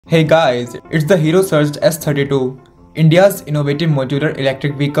Hey guys, it's the Hero Surge S32, India's innovative modular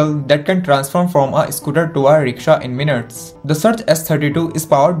electric vehicle that can transform from a scooter to a rickshaw in minutes. The Surge S32 is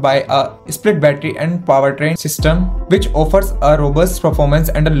powered by a split battery and powertrain system which offers a robust performance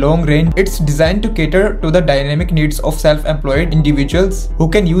and a long range. It's designed to cater to the dynamic needs of self-employed individuals who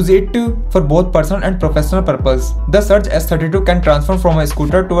can use it for both personal and professional purpose. The Surge S32 can transform from a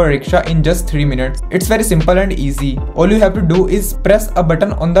scooter to a rickshaw in just 3 minutes. It's very simple and easy. All you have to do is press a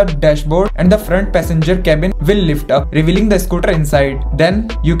button on the dashboard and the front passenger cabin will lift up, revealing the scooter inside. Then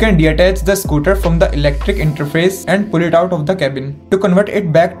you can detach the scooter from the electric interface and pull it out of the cabin. To convert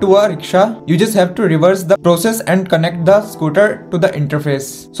it back to a rickshaw, you just have to reverse the process and connect the scooter to the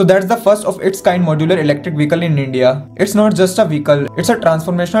interface. So that's the first of its kind modular electric vehicle in India. It's not just a vehicle, it's a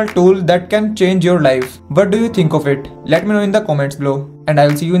transformational tool that can change your life. What do you think of it? Let me know in the comments below, and I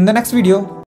will see you in the next video.